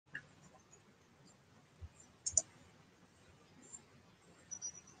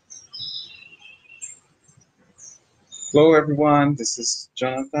Hello everyone, this is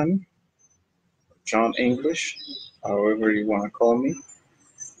Jonathan, John English, however you want to call me.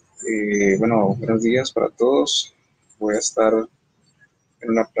 Buenos días para todos. Voy a estar en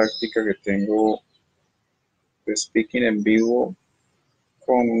una práctica que tengo de speaking en vivo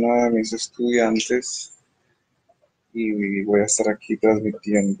con una de mis estudiantes y voy a estar aquí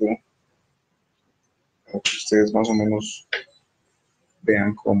transmitiendo para que ustedes más o menos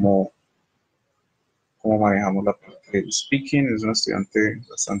vean cómo manejamos la parte del speaking. Es una estudiante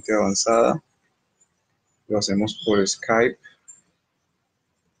bastante avanzada. Lo hacemos por Skype.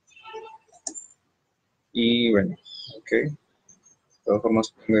 Y bueno, ok. De todas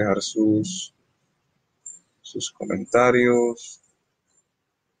formas pueden dejar sus comentarios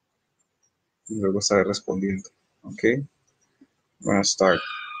y luego estaré respondiendo. Ok. I'm gonna start.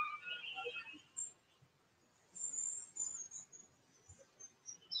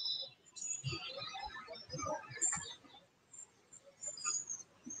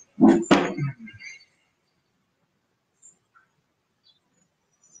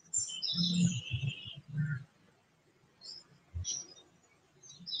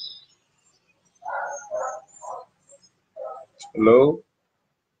 Hello.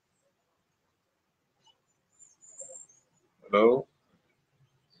 Hello.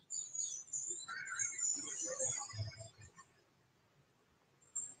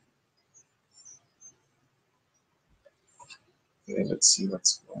 Okay, let's see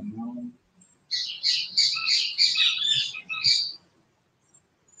what's going on.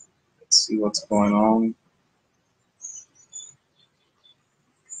 Let's see what's going on.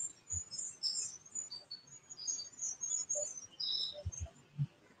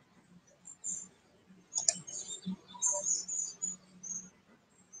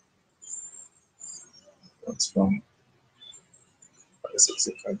 What's wrong? Parece que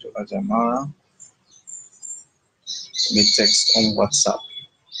se cayó la llamada. Let me text on WhatsApp.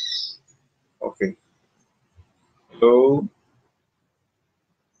 Okay. Hello.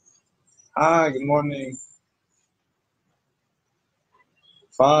 Hi, good morning.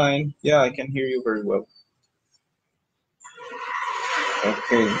 Fine. Yeah, I can hear you very well.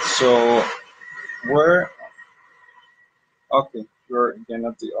 Okay, so where? Okay, you're again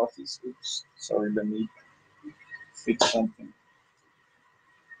at the office. Oops, sorry, let me fix something.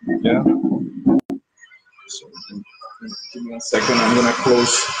 Yeah. So give me a second. I'm gonna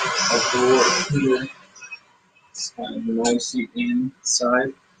close a door here. It's kind of noisy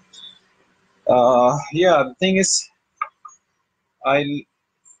inside. Yeah. The thing is,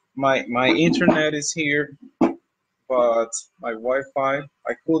 my internet is here, but my Wi-Fi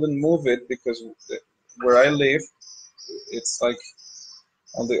I couldn't move it because where I live, it's like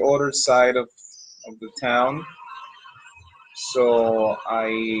on the other side of the town. So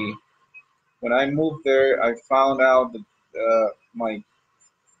when I moved there, I found out that my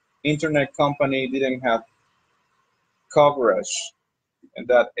internet company didn't have coverage in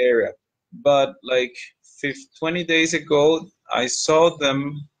that area. But like 20 days ago, I saw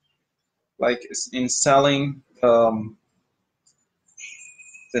them like installing the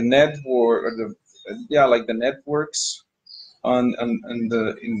network, or like the networks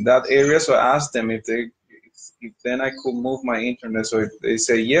in that area. So I asked them if then I could move my internet. So they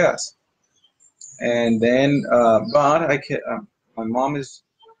say yes. And then, but my mom is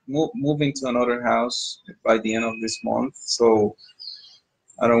moving to another house by the end of this month, so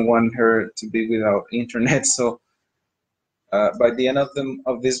I don't want her to be without internet. So by the end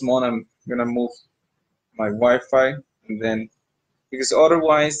of this month, I'm gonna move my Wi-Fi, and then because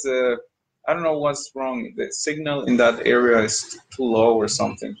otherwise, I don't know what's wrong. The signal in that area is too low or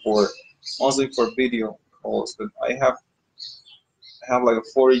something mostly for video calls. But I have like a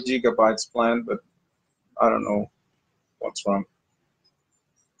 40 gigabytes plan, but I don't know what's wrong.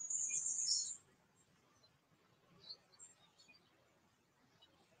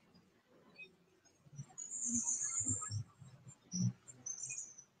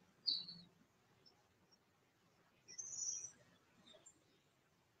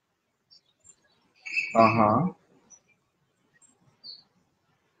 Uh-huh.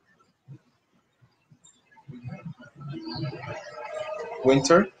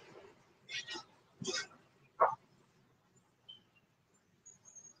 Winter?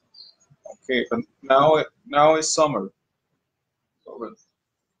 Okay, but now it's summer.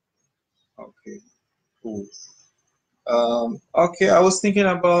 Okay, cool. Okay, I was thinking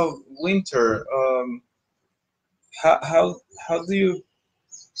about winter. How do you?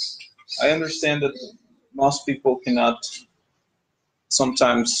 I understand that most people cannot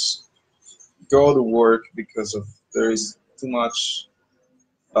sometimes go to work because there is too much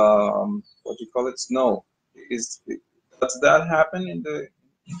what do you call it, snow. Does that happen in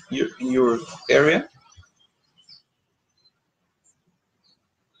your area?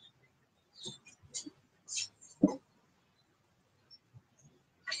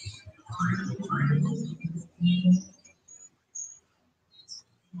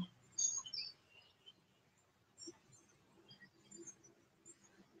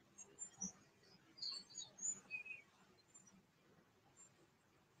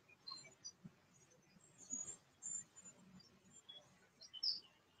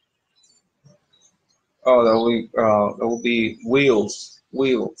 Oh, that will be wheels.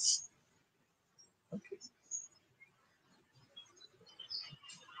 Wheels. Okay.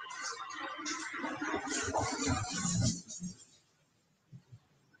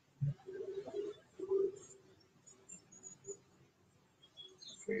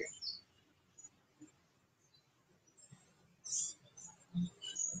 Okay.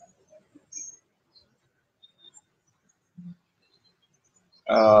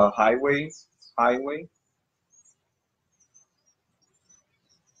 Highway. Highway.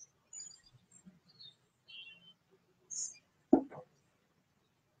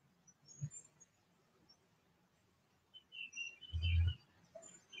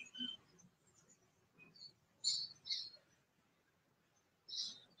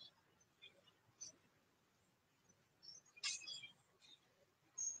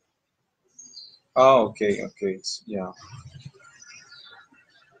 Oh, okay, okay, yeah.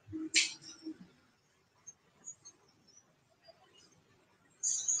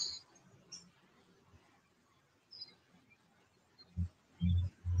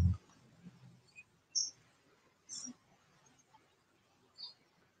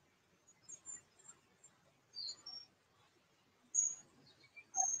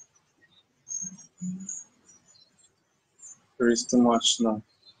 There is too much now.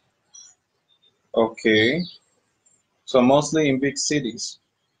 Okay, so mostly in big cities.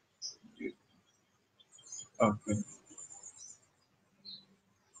 Okay,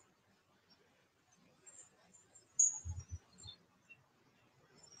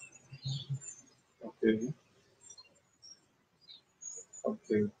 okay,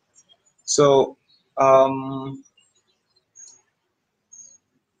 okay. So, um,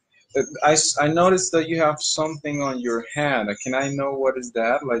 I noticed that you have something on your hand. Can I know what is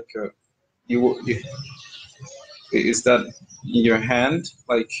that? Like, you is that in your hand?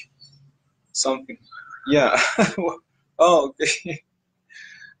 Like something? Yeah. Oh, okay.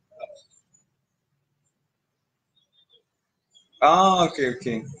 Oh, okay,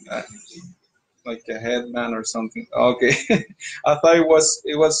 okay. Like a headband or something. Okay. I thought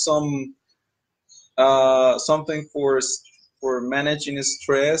it was something for managing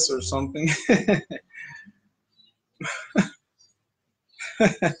stress or something.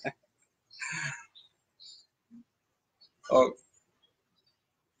 Oh,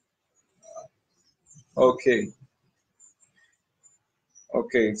 okay.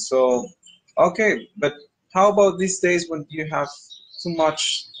 Okay. So, okay, but how about these days when you have too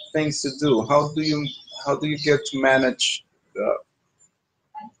much things to do? How do you get to manage the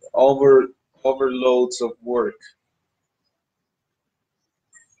overloads of work?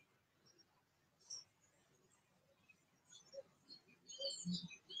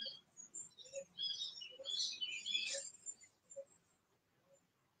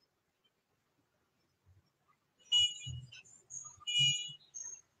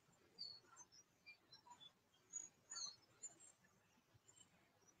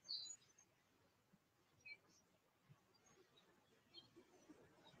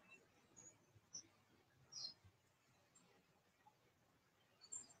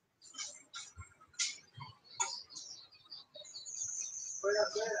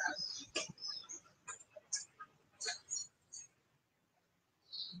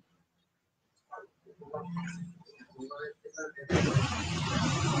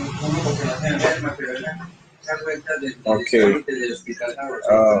 Okay.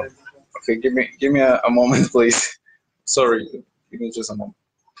 Okay, give me a moment, please. Sorry, give me just a moment.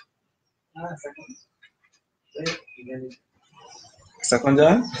 ¿Está con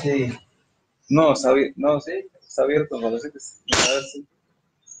llave? Sí. No, no, sí, está abierto, parece que sí. A ver si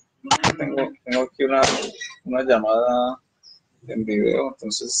tengo aquí una llamada en video,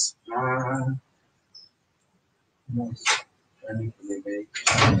 entonces.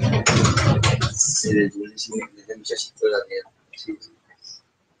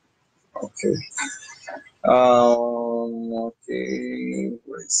 Okay. Okay,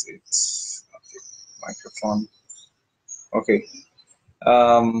 where is it? Okay, microphone. Okay.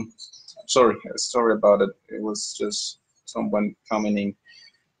 Um, sorry about it. It was just someone coming in.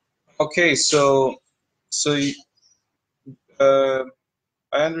 Okay, so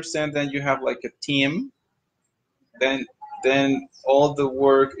I understand that you have like a team. Then all the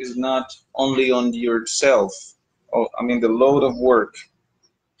work is not only on yourself. Oh, I mean the load of work.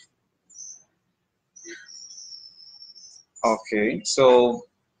 Okay, so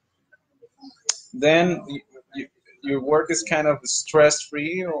then your work is kind of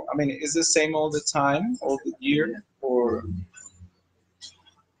stress-free, or I mean, is the same all the time, all the year, or?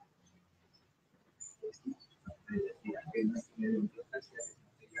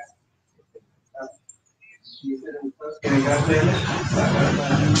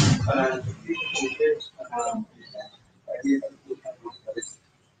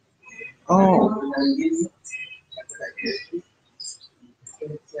 Oh,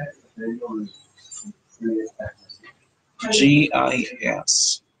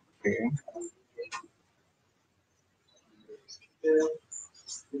 GIS. Okay.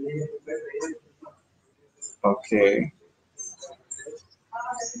 Okay.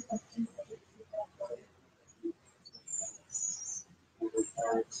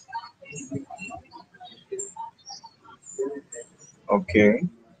 Okay.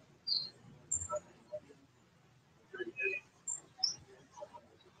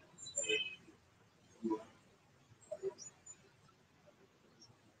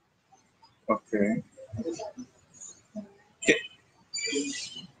 Okay.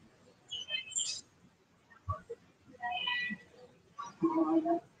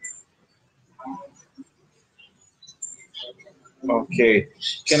 Okay.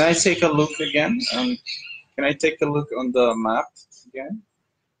 Can I take a look again? Can I take a look on the map again?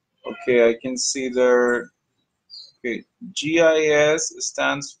 Okay, I can see there. Okay, GIS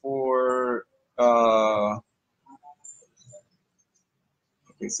stands for. Okay,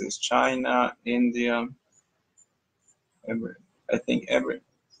 it says China, India. I think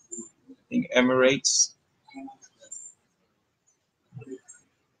Emirates.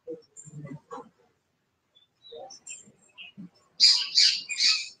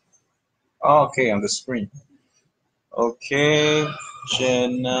 Oh, okay, on the screen. Okay,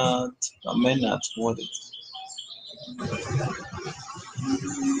 Janet, Amenat, what is?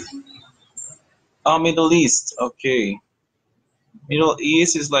 Oh, Middle East. Okay, Middle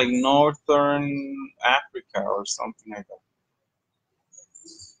East is like Northern Africa or something like that.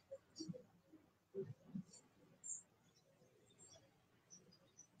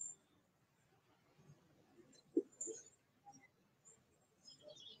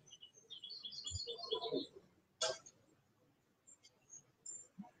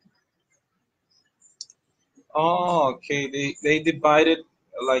 Oh, okay. They divided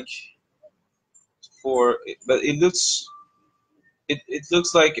like for, but it looks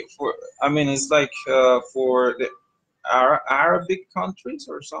like for. I mean, it's like for the Arabic countries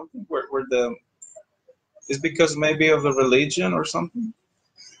or something where the it's because maybe of the religion or something.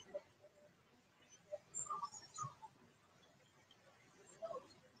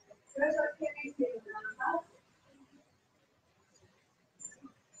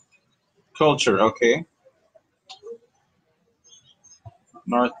 Culture, okay.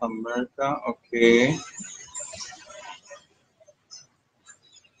 North America, okay.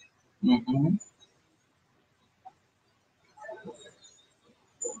 Mm-hmm.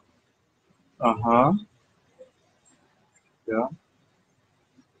 Uh-huh. Yeah.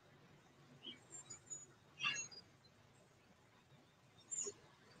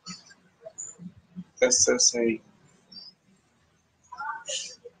 SSA,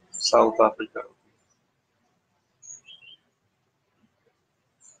 South Africa.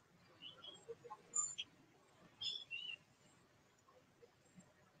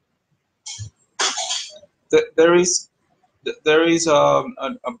 There is a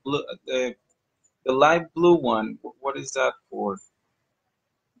blue the light blue one. What is that for?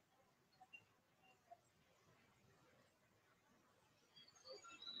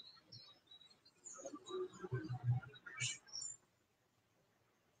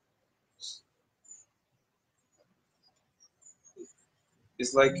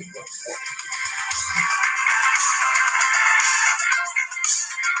 It's like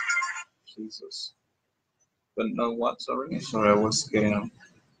Jesus. But no what? Sorry, I was getting on.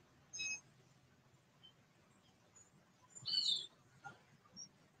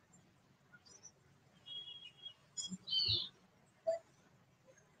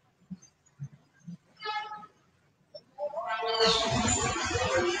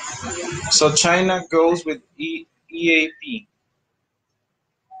 So China goes with EAP.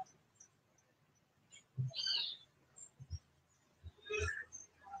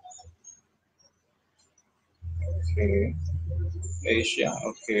 Okay. Asia.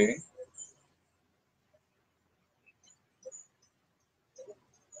 Okay.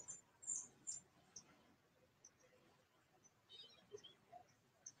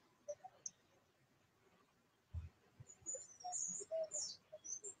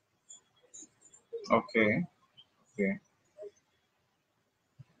 Okay. Okay.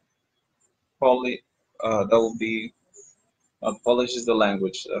 That will be Polish is the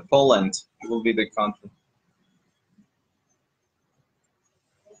language. Poland will be the country.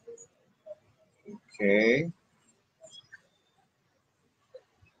 Okay.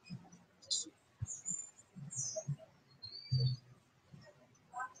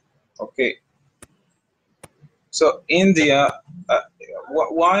 Okay. So India,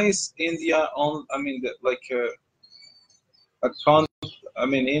 why is India on? I mean, like a country. I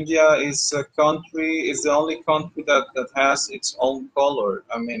mean, India is a country. Is the only country that has its own color.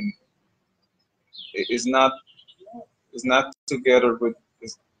 I mean, it is not together with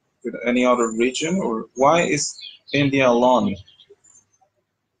any other region, or why is India alone?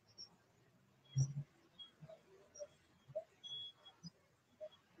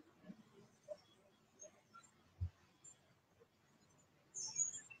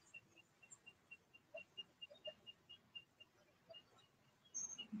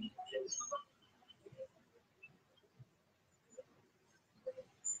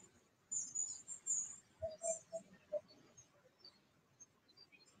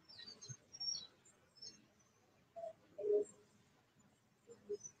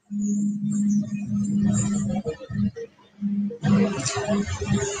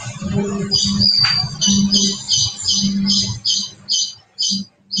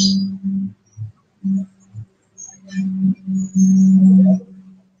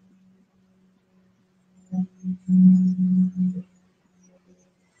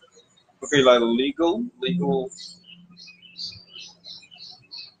 Okay, like legal.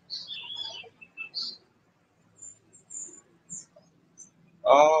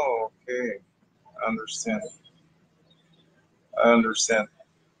 Oh, okay. I understand. I understand.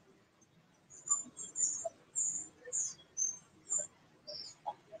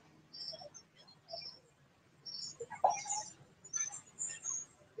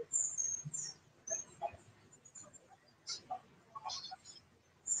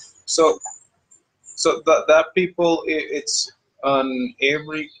 So, so that people, it's on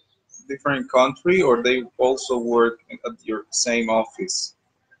every different country, or they also work at your same office,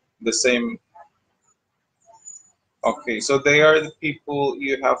 the same. Okay, so they are the people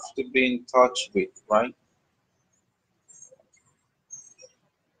you have to be in touch with, right?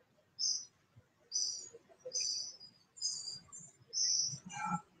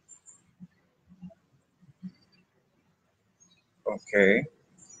 Okay,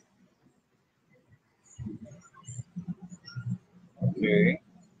 okay,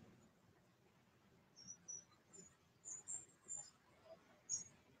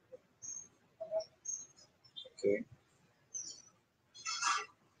 okay.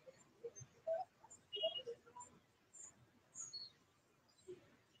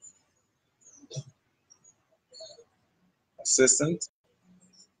 Assistant.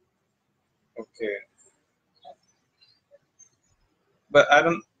 Okay, but I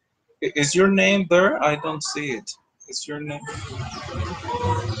don't. Is your name there? I don't see it. Is your name?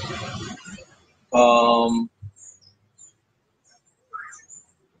 Um.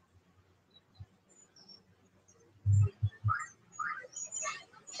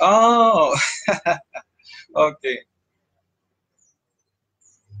 Oh. Okay.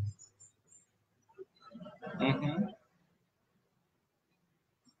 Mm-hmm.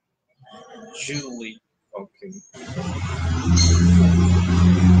 Julie. Okay.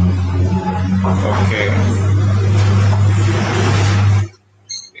 Okay.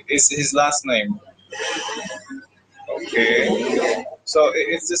 Is his last name? Okay. So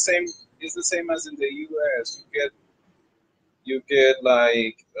it's the same. It's the same as in the U.S. You get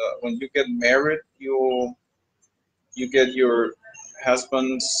like when you get married, you get your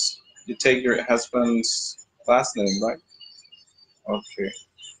husband's. You take your husband's last name, right? Okay.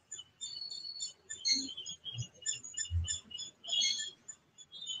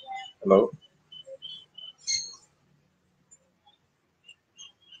 Hello.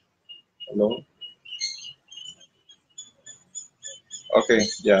 Hello. Okay.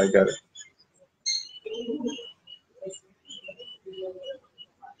 Yeah, I got it.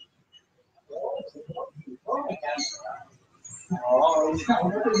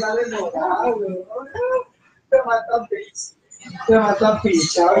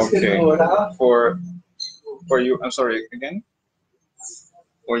 Okay. For you. I'm sorry. Again.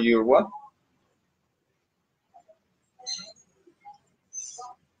 For your what?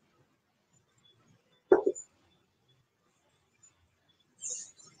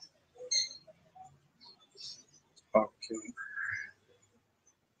 Okay.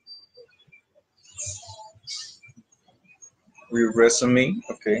 Your resume.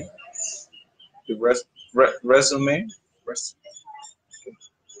 Okay. the resume.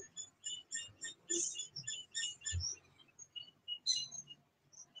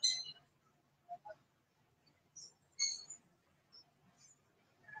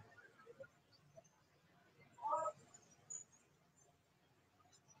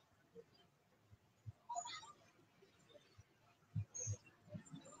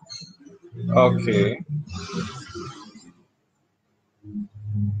 Okay.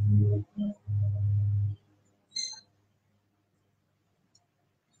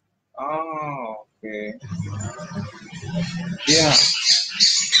 Oh, okay. Yeah.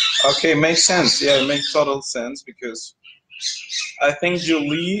 Okay, makes sense. Yeah, it makes total sense because I think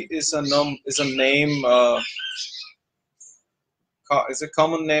Julie is a name. It's a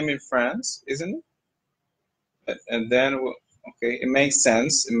common name in France, isn't it? And then, okay, it makes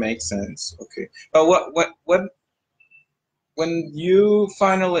sense. It makes sense. Okay. But what when you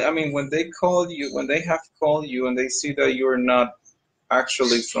finally, I mean, when they call you, when they have called you and they see that you're not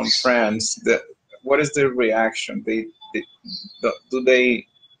actually from France, that what is their reaction? They do they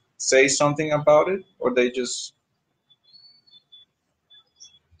say something about it, or they just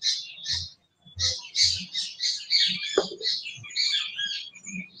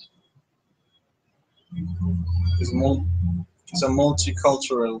it's, it's a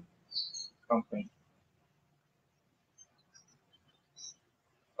multicultural company?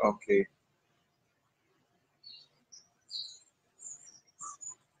 Okay.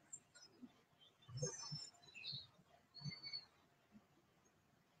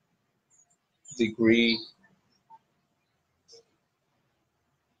 Degree.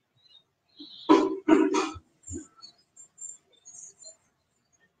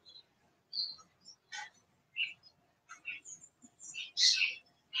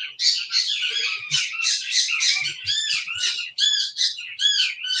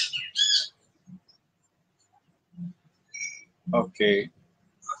 Okay.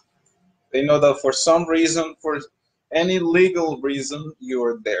 They know that for some reason, for any legal reason,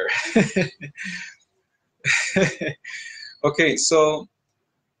 you're there. Okay, so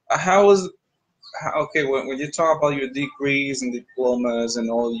how is okay when you talk about your degrees and diplomas and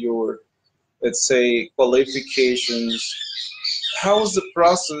all your, let's say, qualifications, how is the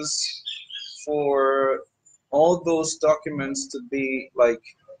process for all those documents to be like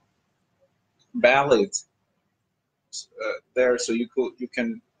valid there, so you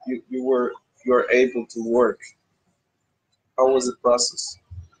are able to work? How was the process?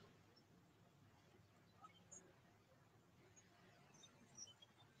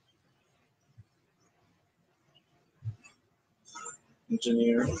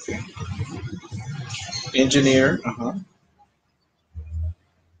 Engineer, okay. Engineer, uh-huh.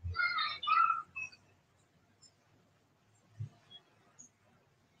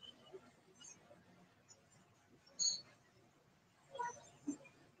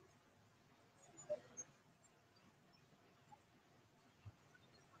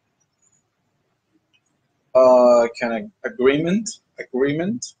 Kind of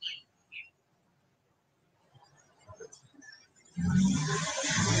agreement.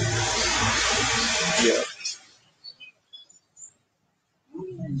 Yeah.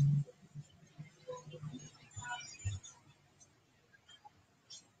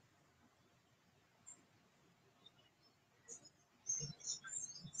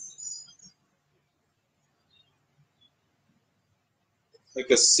 Like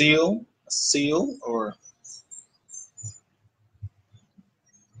a seal, or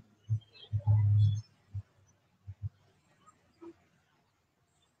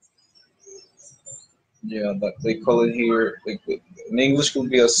yeah, but they call it here. Like in English, could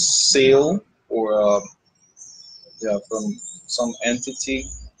be a seal or yeah, from some entity.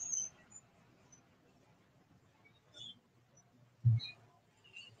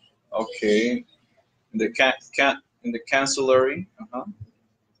 Okay, in the can in the cancellery. Uh-huh.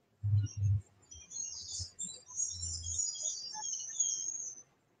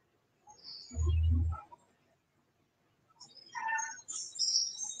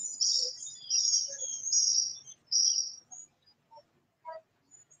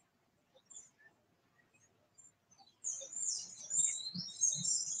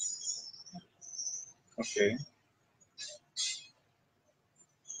 Okay,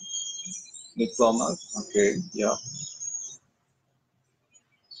 diploma. Okay, yeah.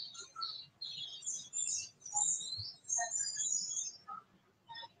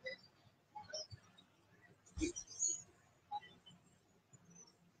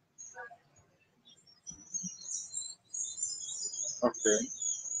 Okay,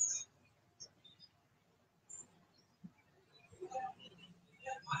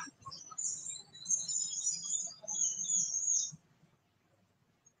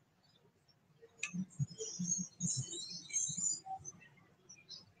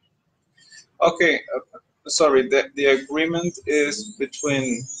 Okay, sorry, the agreement is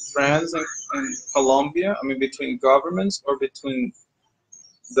between France and Colombia? I mean, between governments or between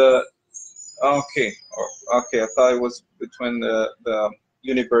the, okay, okay, I thought it was between the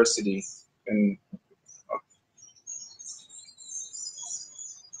university and,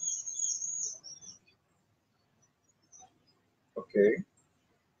 okay.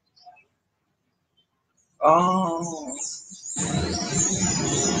 Oh,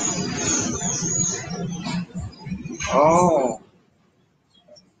 oh,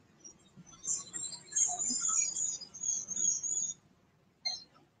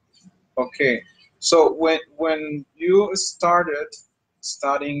 okay. So when you started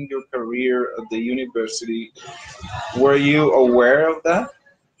studying your career at the university, were you aware of that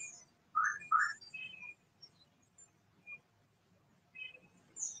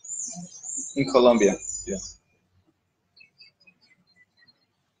in Colombia? Yeah.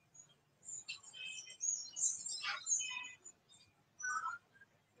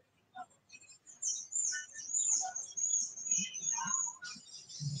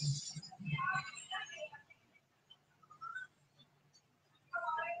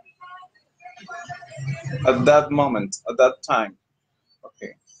 At that moment, at that time.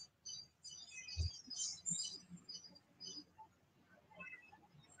 Okay.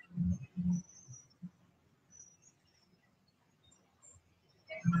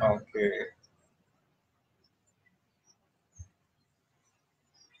 Okay.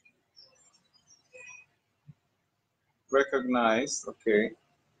 Recognized. Okay.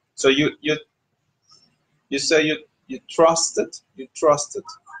 So you say you trusted. You trusted.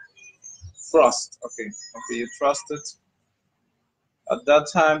 Trust. Okay. Okay. You trusted. At that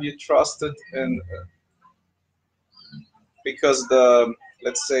time, you trusted, and because the,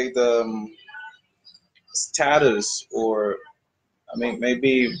 let's say, the status, or I mean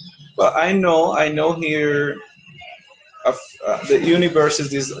maybe, but I know here of the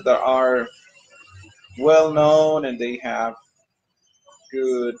universities that are well known and they have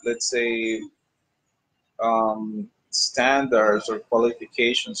good, let's say, standards or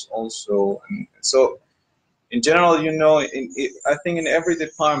qualifications also. And so in general, I think in every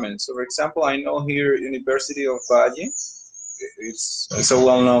department. So for example, I know here University of Valle, it's a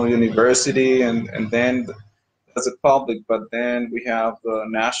well-known university, and then as a public, but then we have the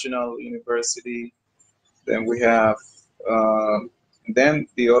National University, then we have uh, then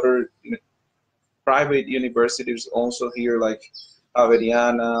the other private universities also here, like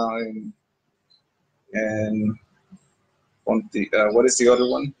Javeriana and what is the other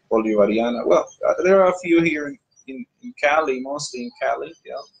one? Bolivariana. Well, there are a few here in Cali, mostly in Cali.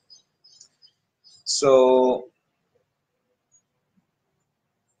 Yeah. So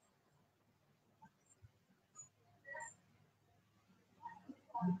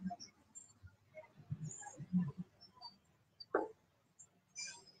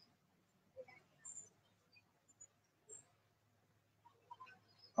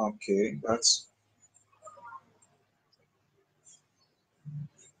okay, that's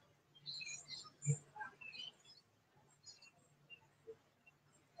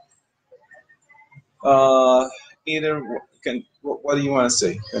uh, either can. What do you want to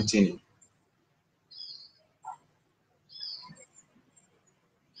say? Continue.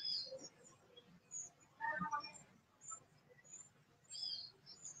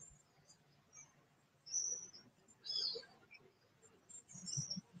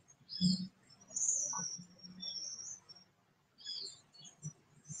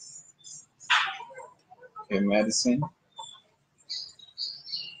 Okay, medicine.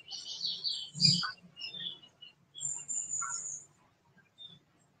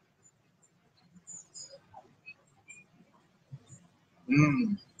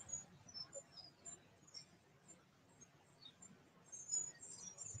 Mm.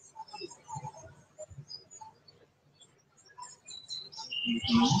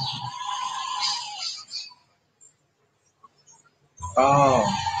 Mhm. Oh,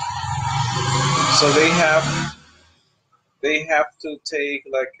 so they have to take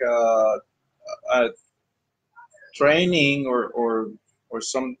like a training or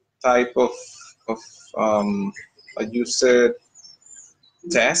some type of like you said,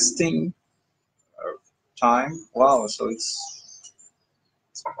 testing time. Wow, so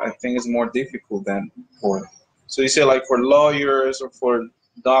I think it's more difficult than for, so you say like for lawyers or for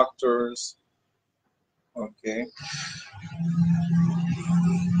doctors. Okay.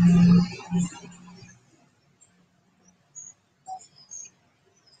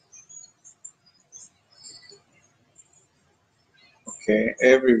 Okay,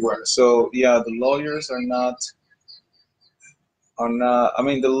 everywhere. So yeah, the lawyers are not, I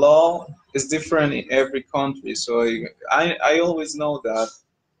mean, the law it's different in every country. So I always know that.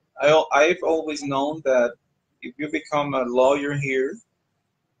 I've always known that if you become a lawyer here,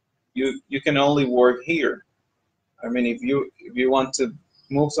 you can only work here. I mean, if you want to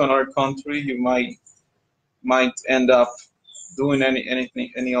move to another country, you might end up doing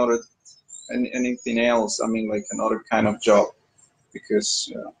anything else. I mean, like another kind of job,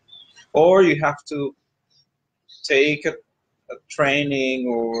 because or you have to take a training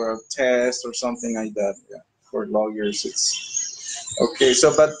or a test or something like that. Yeah, for lawyers, it's okay.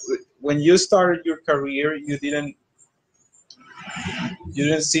 So, but when you started your career, you didn't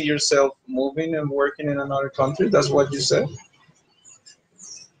see yourself moving and working in another country. That's what you said.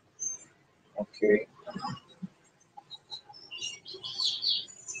 Okay.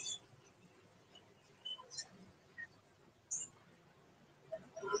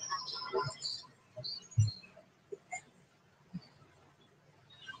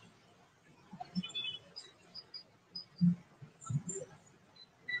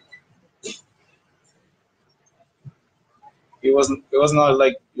 It was not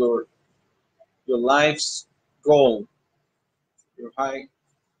like your life's goal. Your high.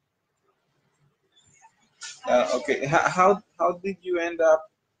 Okay. How did you end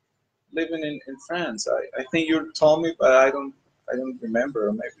up living in France? I think you told me, but I don't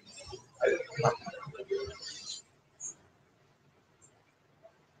remember. Maybe. I,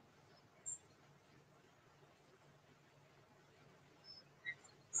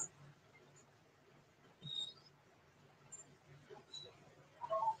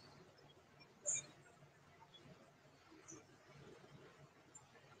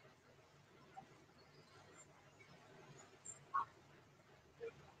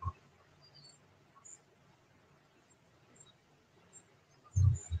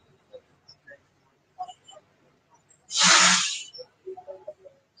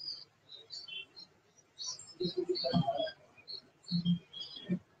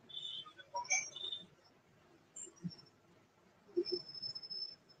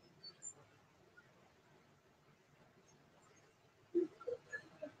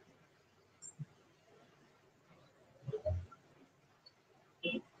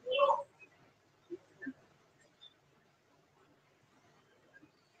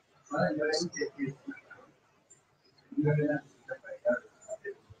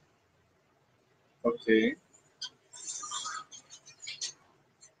 okay.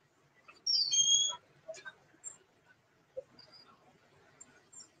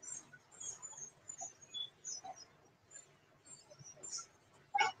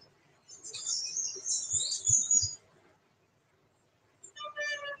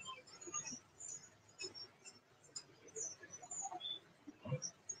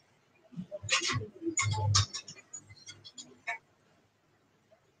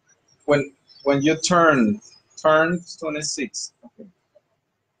 When you turned 26. Okay.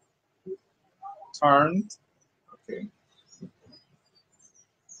 Turned. Okay.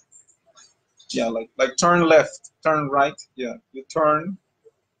 Yeah, like turn left, turn right. Yeah, you turn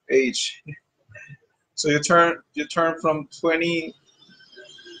age. So you turn from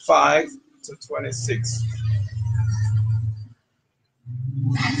 25 to 26.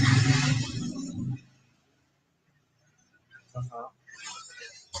 Uh-huh.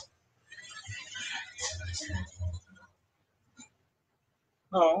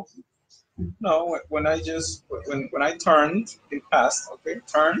 No, no. When I turned, it passed. Okay,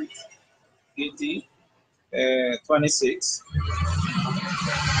 turned ET 26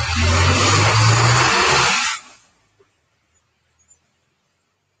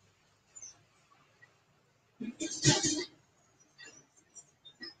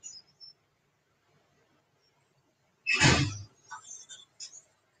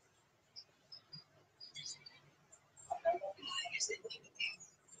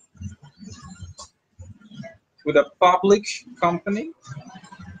 with a public company.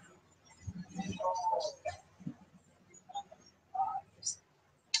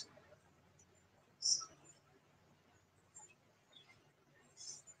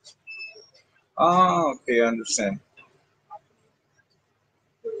 Oh, okay, I understand.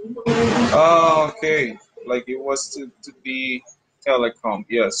 Oh, okay. Like it was to be telecom.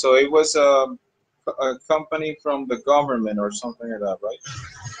 Yeah. So it was a company from the government or something like that, right?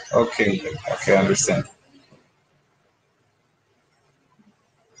 Okay. Okay, I understand.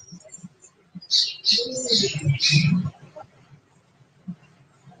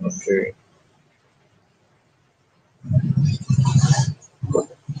 Okay.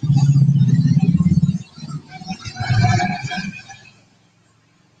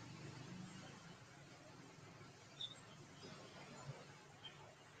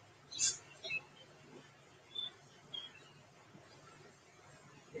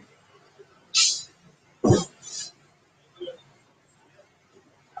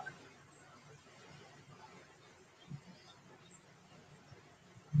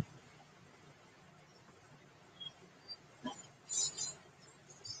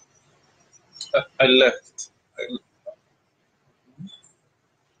 I left.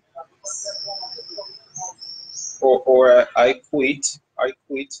 Or I quit. I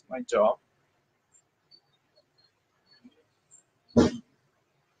quit my job.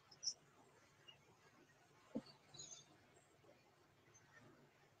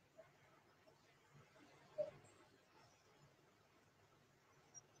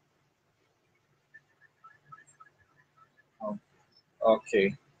 Oh,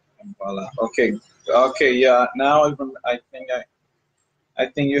 okay. Voila. Okay. Okay. Yeah. Now I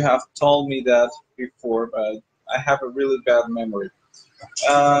think you have told me that before, but I have a really bad memory.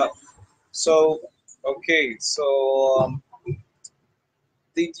 Uh, so okay. So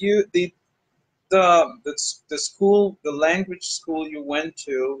did the school, the language school you went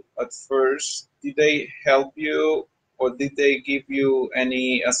to at first, did they help you or did they give you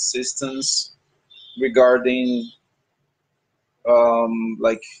any assistance regarding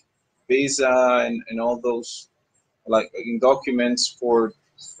like visa and all those like in documents for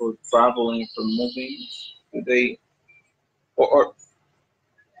traveling, for moving? Do they or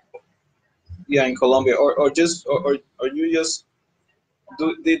yeah, in Colombia, or just or you just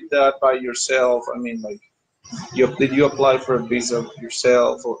did that by yourself? I mean, like, did you apply for a visa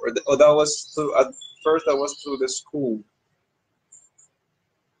yourself, or that was through at first that was through the school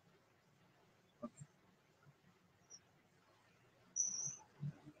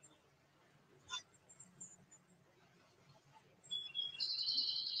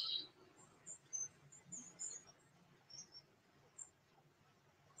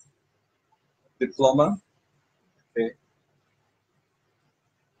diploma? Okay,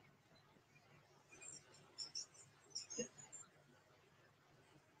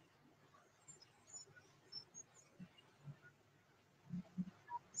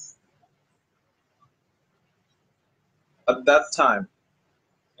 at that time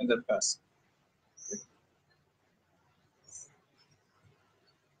in the past,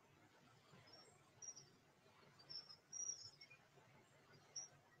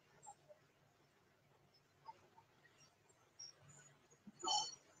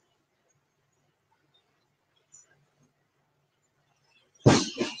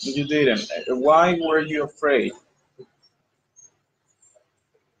 you didn't. Why were you afraid?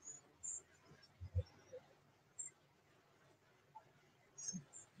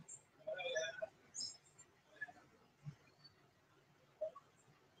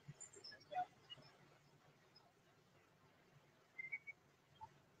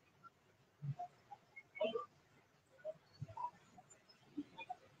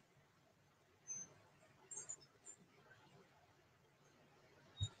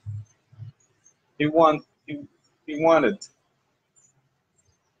 He wanted.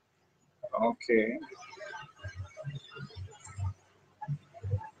 Okay,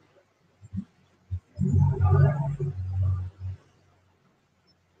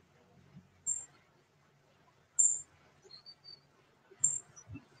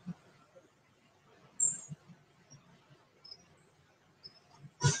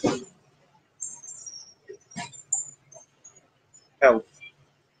 health.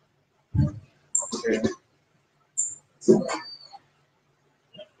 Okay,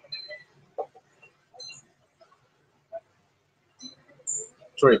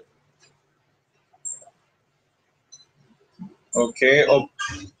 trip. Okay, oh,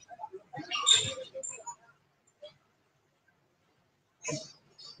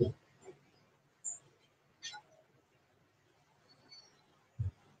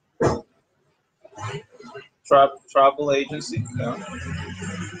 travel agency. Yeah.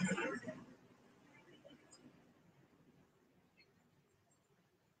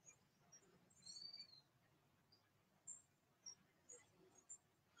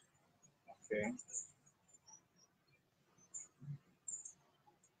 Okay,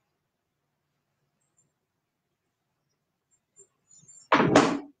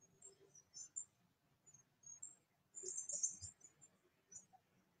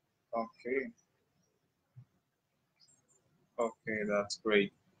 okay, okay. That's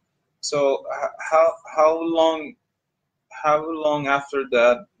great. So how long after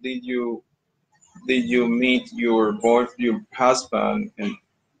that did you meet your husband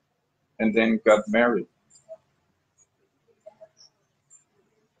and then got married?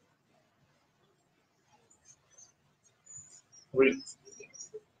 Re-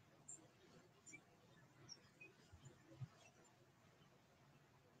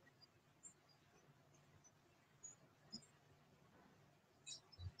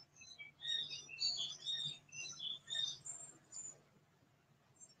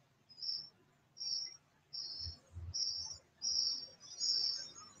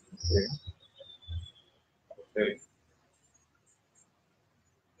 Okay. Okay.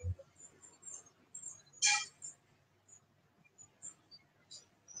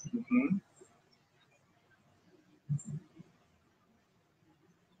 Mm-hmm.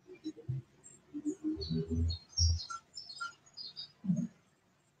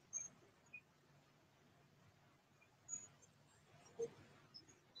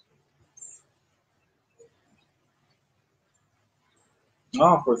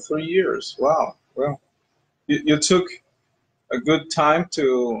 Oh, for 3 years. Wow. Well, you took a good time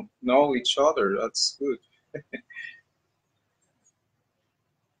to know each other. That's good.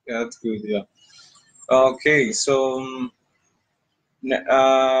 Yeah, that's good. Yeah. Okay. N-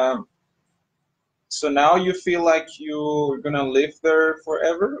 uh, so now you feel like you're gonna live there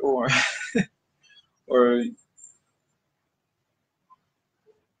forever, or or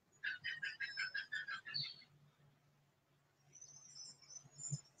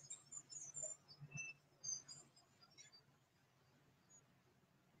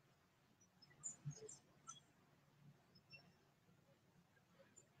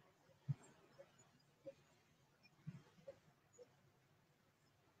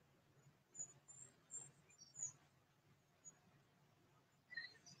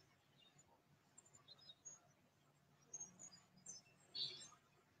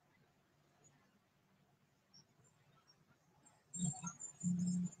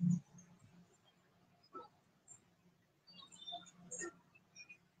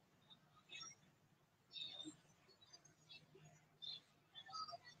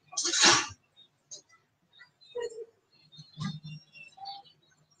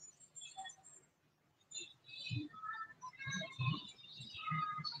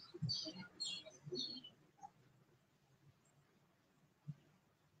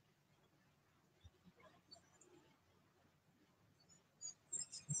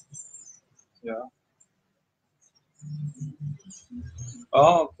yeah.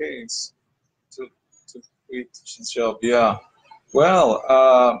 Oh, okay. To to quit the job. Yeah. Well,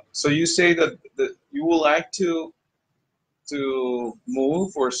 so you say that you would like to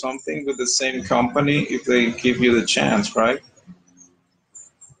move or something with the same company if they give you the chance, right?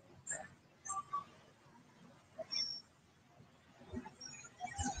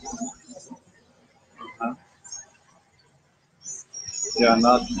 Uh, yeah,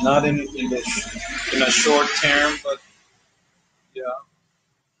 not in a short term, but yeah.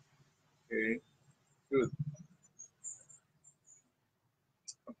 Okay, good.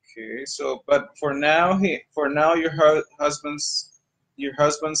 Okay, so but for now your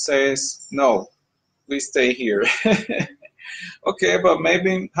husband says no. Please stay here. Okay, but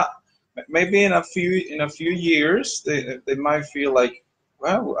maybe in a few years they might feel like,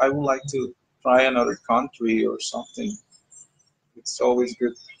 well, I would like to try another country or something. It's always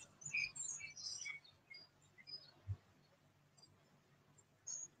good.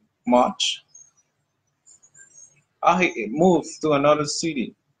 Much. I moved to another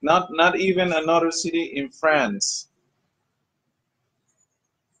city. Not even another city in France.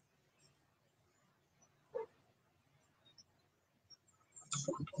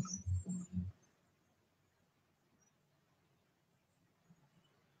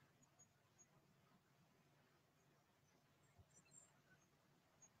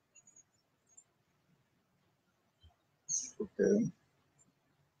 Okay.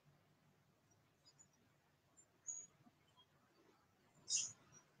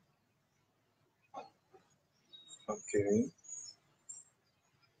 Okay.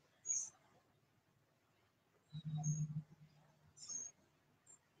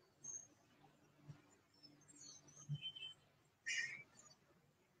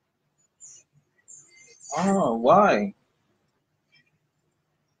 Oh, why?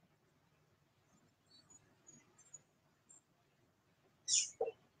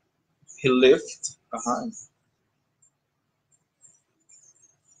 He lived behind.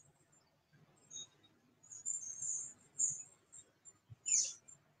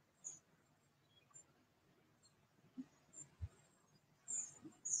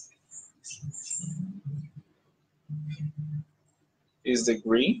 Is the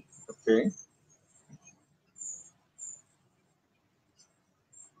green? Okay.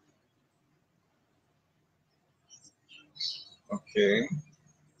 Okay.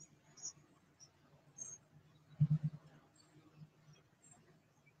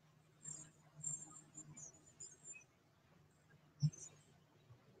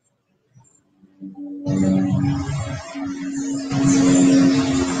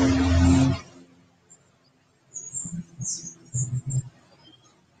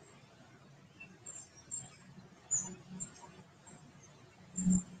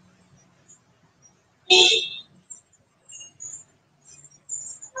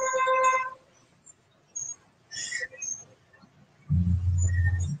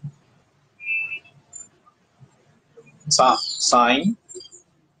 Sign.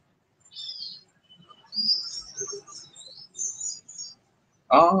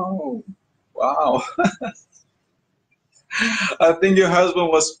 Oh, wow. I think your husband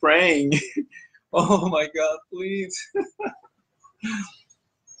was praying. Oh my God, please.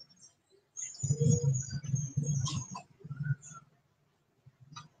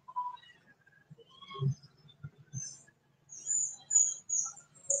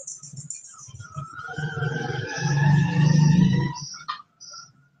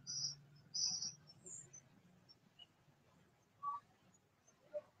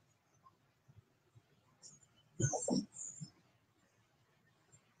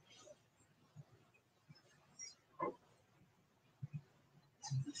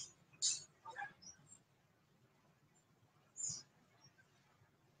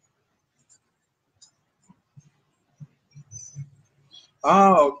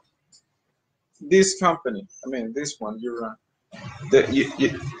 Oh, this company. I mean, this one. You're right.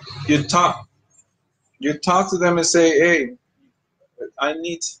 You talk. You talk to them and say, "Hey, I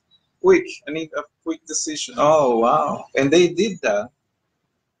need quick. I need a quick decision." Oh, wow! And they did that.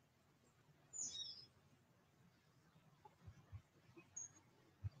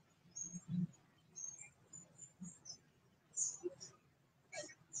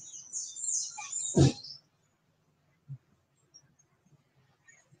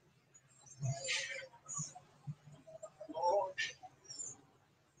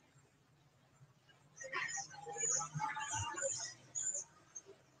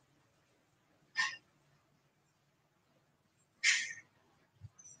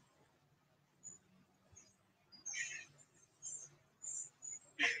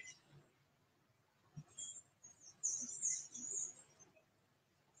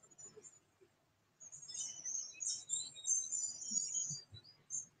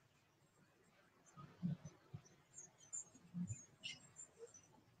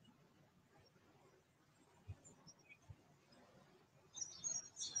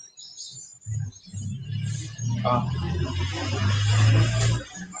 Uh,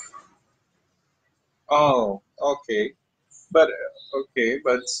 oh, okay. But okay,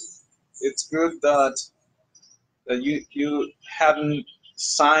 but it's good that you hadn't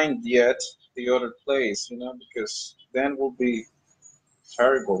signed yet the other place, you know, because then will be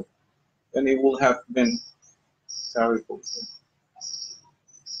terrible, and it will have been terrible.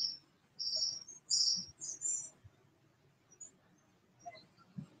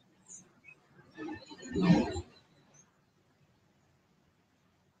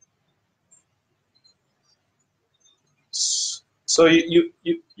 So you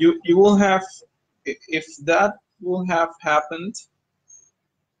will have, if that will have happened,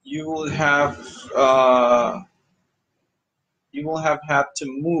 you will have uh, you will have had to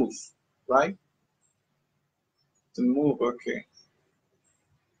move, right? To move, okay.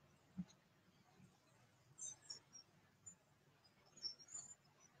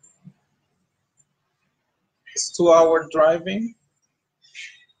 It's 2 hour driving,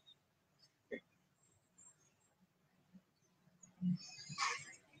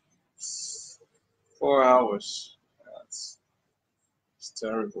 4 hours. That's it's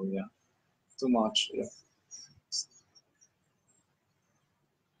terrible, yeah. Too much, yeah.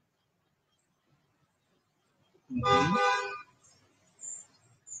 Mhm.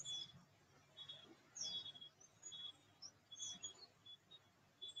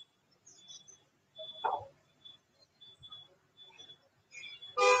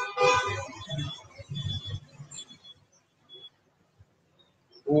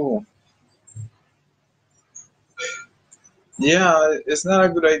 Oh, yeah, it's not a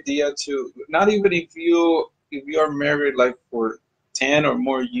good idea to, not even if you are married like for 10 or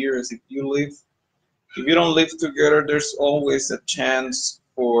more years, if you don't live together, there's always a chance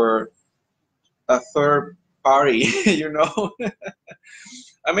for a third party, you know?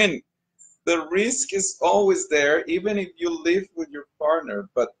 I mean, the risk is always there, even if you live with your partner,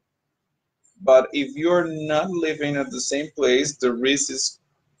 but if you're not living at the same place, the risk is,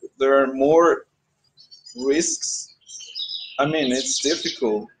 there are more risks. I mean, it's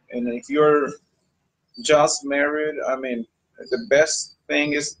difficult. And if you're just married, I mean, the best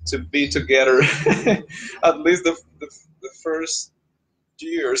thing is to be together at least the first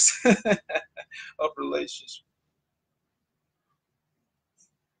years of relationship.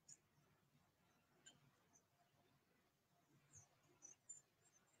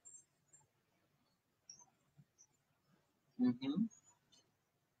 Hmm.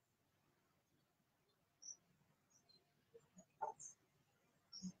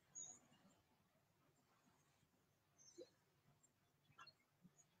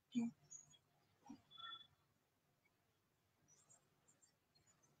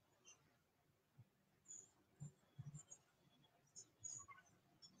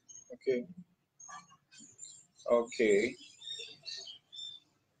 Okay. Okay.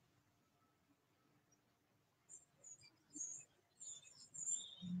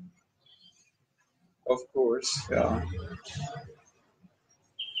 Of course. Yeah.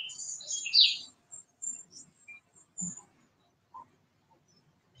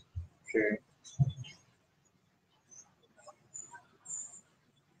 Okay.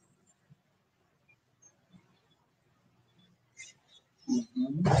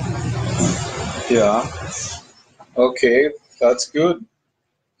 Yeah. Okay. That's good.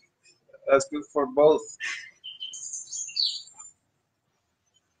 That's good for both.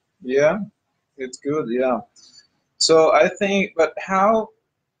 Yeah. It's good. Yeah. So I think, but how?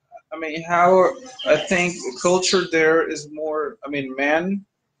 I mean, how? I think culture there is more. I mean,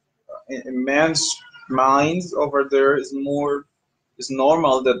 in man's minds over there is more. It's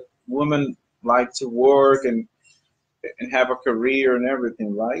normal that women like to work and have a career and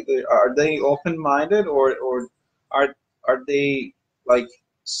everything, right? Are they open-minded, or are they like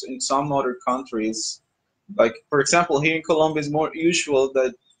in some other countries? Like, for example, here in Colombia, it's more usual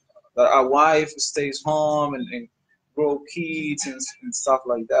that a wife stays home and grow kids and stuff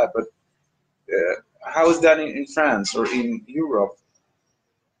like that. But how is that in France or in Europe?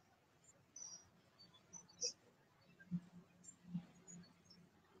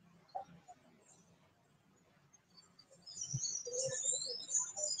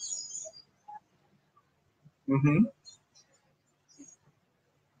 Mm-hmm.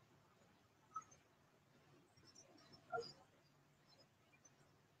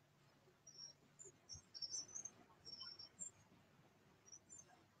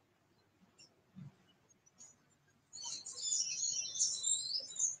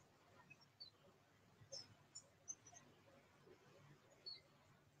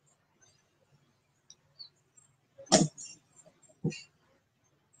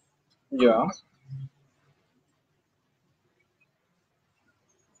 Yeah.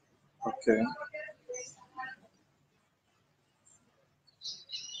 Okay.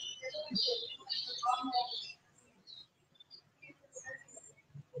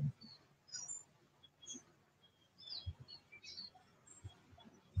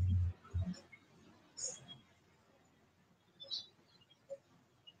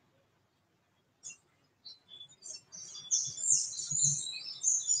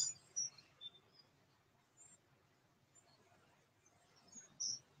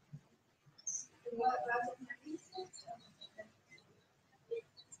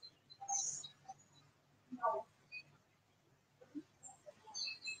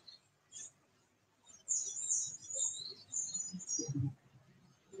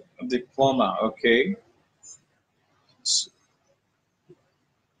 Diploma. Okay.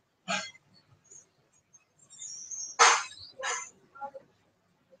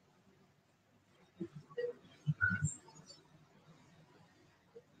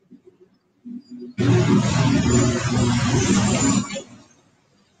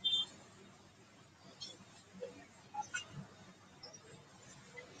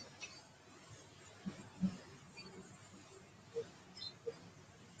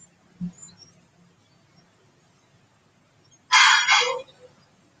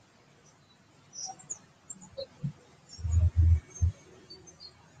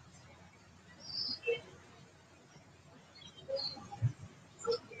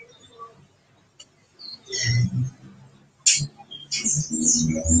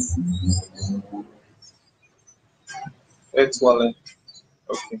 Excellent.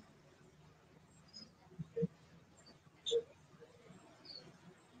 Okay.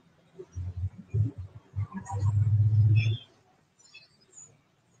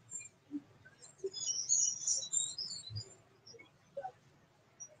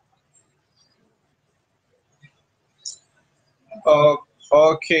 Uh,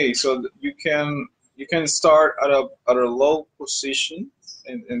 okay, so you can start at a low position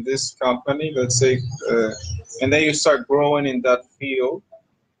in this company, let's say, and then you start growing in that field,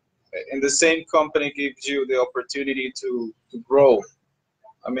 and the same company gives you the opportunity to grow.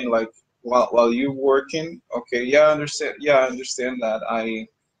 I mean, like while you working. Okay, yeah, I understand. Yeah, I understand that. I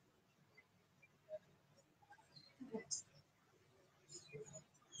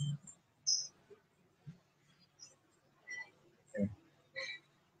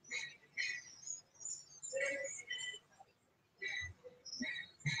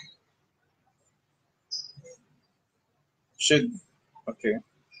should. Okay,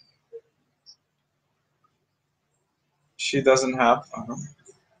 she doesn't have.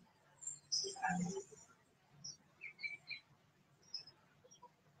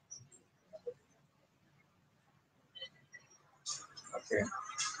 Okay.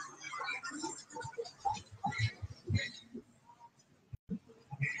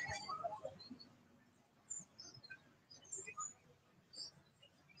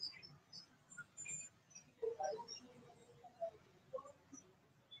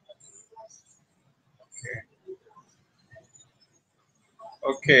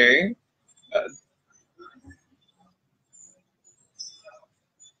 Okay. Uh,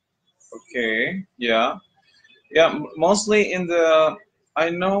 okay. Yeah. Yeah. Mostly in the. I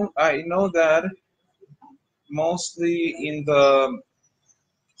know that mostly in the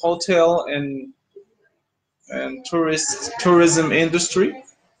hotel and tourism industry,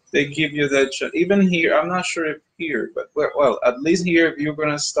 they give you that. Even here, I'm not sure if here, but well, at least here, if you're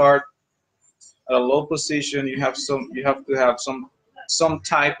gonna start at a low position, you have to have some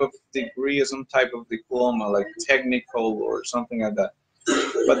type of degree or some type of diploma, like technical or something like that.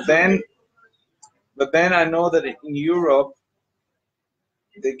 But then, but then I know that in Europe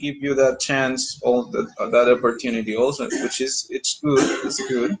they give you that chance, or that opportunity also, which is it's good. It's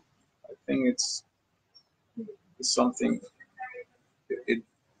good. I think it's something. It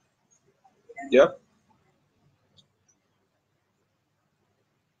Yep.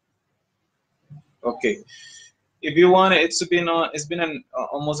 Okay. If you want it, it's been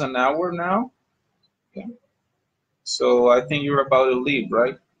almost an hour now. Yeah. So I think you're about to leave,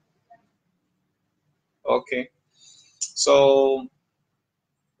 right? Okay. So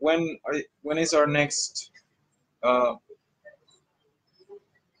when is our next? Uh,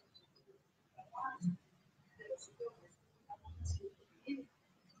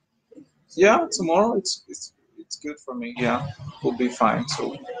 yeah, tomorrow. It's good for me. Yeah, we'll be fine.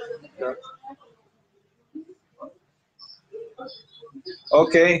 So yeah.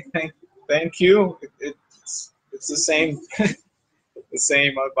 Okay. Thank you. It's the same. The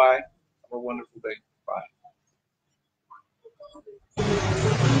same. Bye bye. Have a wonderful day. Bye.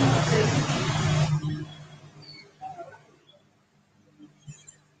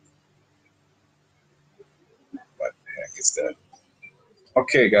 What the heck is that?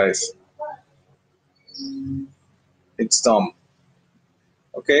 Okay, guys. It's dumb.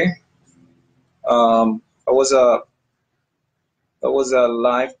 Okay. I was that was a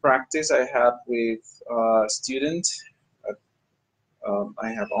live practice I had with a student. I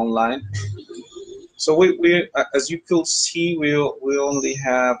have online. So as you could see, we only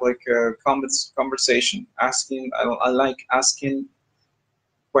have like a conversation, asking. I like asking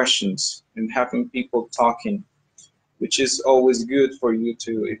questions and having people talking, which is always good for you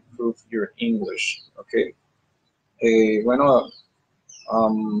to improve your English. Okay. Bueno,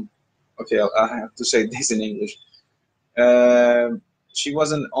 okay, I have to say this in English. Um, she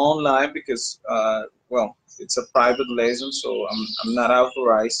wasn't online because, well, it's a private lesson, so I'm not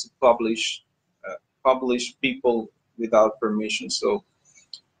authorized to publish people without permission. So,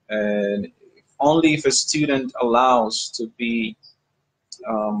 and only if a student allows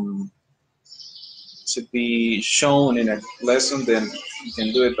um, to be shown in a lesson, then you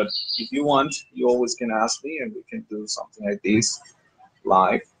can do it. But if you want, you always can ask me, and we can do something like this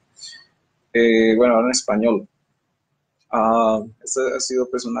live. Bueno, ahora en español. Esta ha sido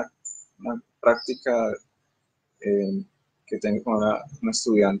pues una práctica que tengo con una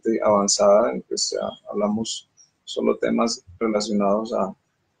estudiante avanzada, en que hablamos solo temas relacionados a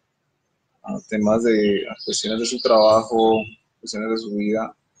temas a cuestiones de su trabajo, cuestiones de su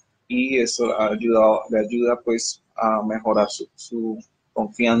vida, y eso le ayuda pues a mejorar su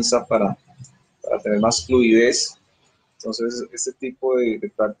confianza para tener más fluidez. Entonces, este tipo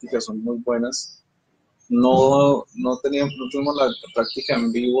de prácticas son muy buenas. No tuvimos la práctica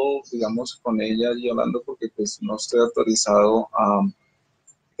en vivo, digamos, con ella y hablando porque pues no estoy autorizado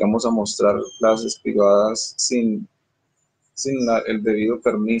digamos, a mostrar clases privadas sin el debido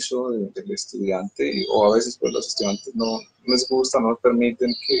permiso del estudiante, o a veces pues los estudiantes no les gusta, no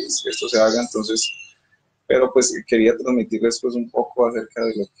permiten que esto se haga. Entonces, pero pues quería transmitirles pues un poco acerca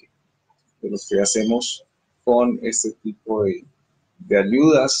de lo que hacemos con este tipo de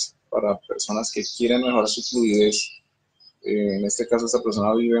ayudas para personas que quieren mejorar su fluidez. En este caso, esta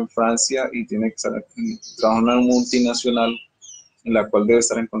persona vive en Francia y tiene que estar trabajando en una multinacional en la cual debe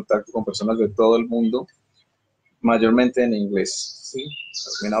estar en contacto con personas de todo el mundo, mayormente en inglés. ¿Sí?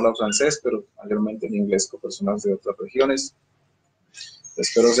 También habla francés, pero mayormente en inglés con personas de otras regiones.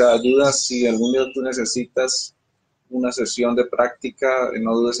 Espero sea de ayuda. Si algún día tú necesitas una sesión de práctica,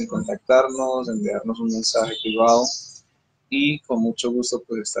 no dudes en contactarnos, enviarnos un mensaje privado, y con mucho gusto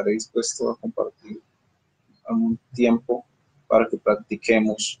pues estaré dispuesto a compartir un tiempo para que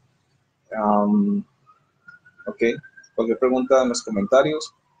practiquemos. Ok, cualquier pregunta en los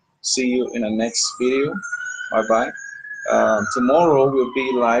comentarios. See you in the next video. Bye bye. Tomorrow we'll be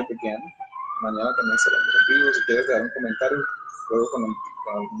live again. Mañana también estaremos en vivo. Si quieres dejar un comentario, luego con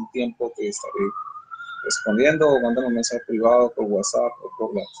algún tiempo te estaré respondiendo, o mándame un mensaje privado por WhatsApp o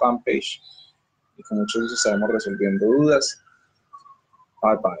por la fanpage, y con mucho gusto estaremos resolviendo dudas.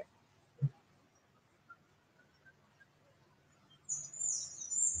 Bye bye.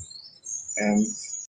 and